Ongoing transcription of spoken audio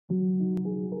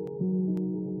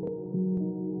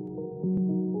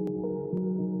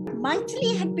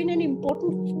Mythily had been an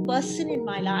important person in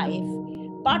my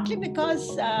life, partly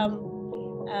because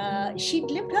she'd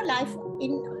lived her life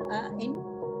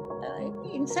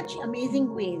in such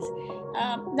amazing ways.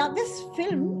 Now, this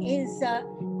film is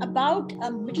about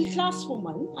a middle-class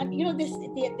woman, and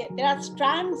there are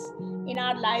strands in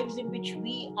our lives in which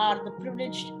we are the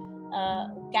privileged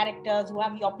characters who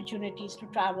have the opportunities to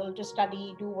travel, to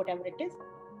study, do whatever it is.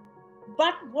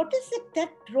 But what is it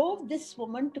that drove this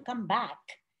woman to come back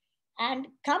and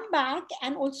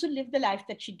also live the life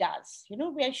that she does,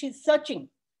 where she's searching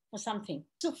for something?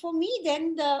 So for me,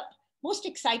 then the most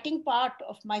exciting part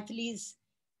of Mythily's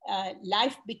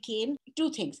life became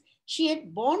two things. She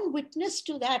had borne witness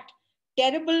to that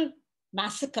terrible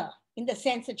massacre in the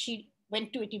sense that she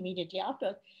went to it immediately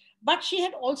after, but she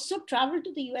had also traveled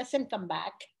to the US and come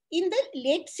back. In the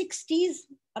late 60s,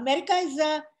 America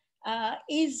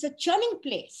is a churning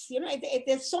place.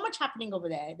 There's so much happening over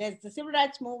there. There's the civil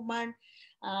rights movement,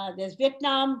 there's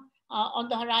Vietnam on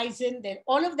the horizon, there's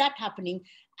all of that happening.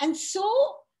 And so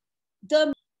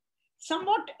the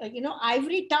somewhat,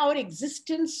 ivory tower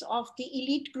existence of the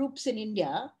elite groups in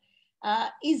India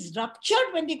is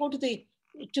ruptured when they go to the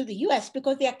US,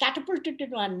 because they are catapulted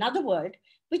into another world,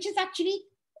 which is actually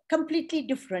completely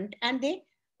different. And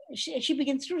she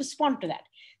begins to respond to that.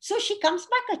 So she comes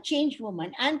back a changed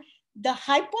woman. And the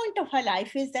high point of her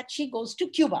life is that she goes to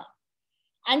Cuba.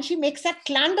 And she makes a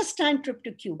clandestine trip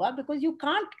to Cuba, because you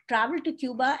can't travel to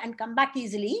Cuba and come back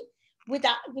easily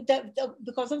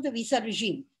because of the visa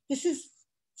regime. This is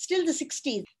still the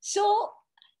 60s. So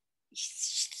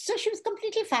she was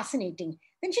completely fascinating.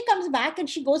 Then she comes back and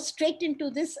she goes straight into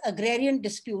this agrarian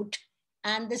dispute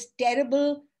and this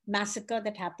terrible massacre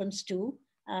that happens to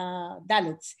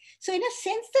Dalits. So in a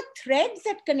sense, the threads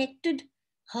that connected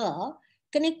her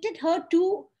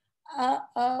to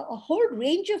a whole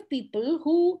range of people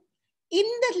who in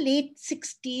the late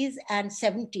 60s and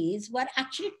 70s were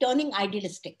actually turning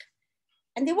idealistic.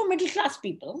 And they were middle-class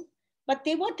people, but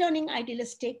they were turning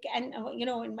idealistic. And,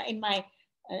 in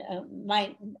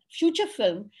my future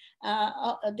film,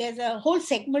 there's a whole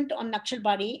segment on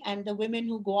Naxalbari and the women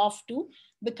who go off to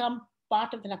become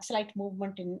part of the Naxalite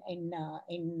movement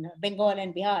in Bengal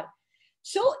and Bihar.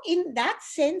 So in that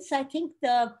sense, I think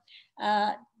the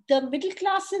middle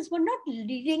classes were not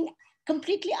leading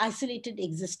completely isolated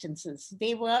existences.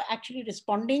 They were actually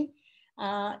responding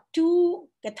to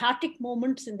cathartic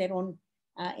moments in their own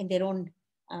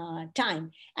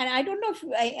time. And I don't know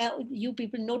if you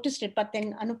people noticed it, but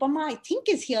then Anupama, I think,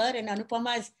 is here, and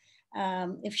Anupama is,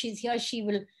 if she's here, she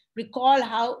will recall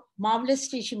how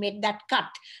marvelously she made that cut.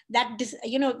 There is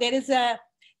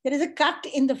a cut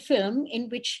in the film in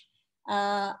which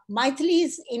Mythily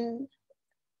is in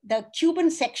the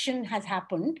Cuban section has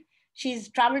happened. She's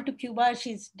traveled to Cuba,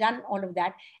 she's done all of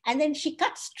that. And then she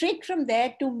cuts straight from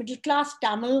there to middle-class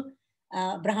Tamil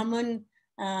Brahmin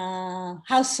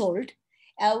household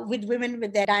with women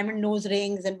with their diamond nose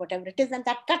rings and whatever it is. And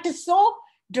that cut is so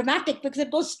dramatic because it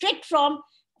goes straight from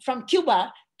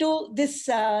Cuba to this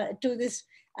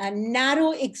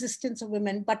narrow existence of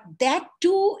women. But that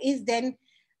too is then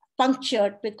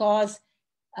punctured because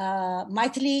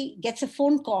Mythily gets a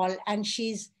phone call and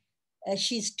she's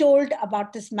told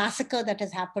about this massacre that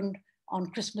has happened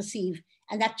on Christmas Eve,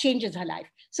 and that changes her life.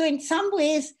 So in some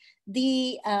ways,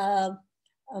 there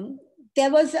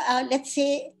was, let's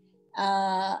say,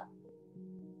 the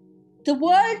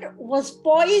world was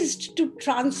poised to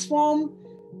transform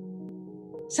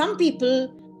some people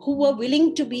who were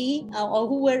willing to be, or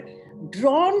who were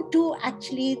drawn to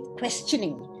actually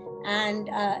questioning and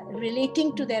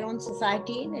relating to their own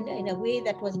society in a way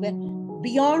that was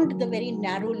beyond the very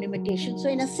narrow limitations. So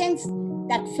in a sense,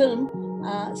 that film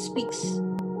speaks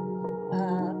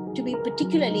to me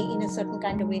particularly in a certain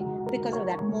kind of way because of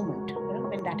that moment,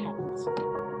 when that happens.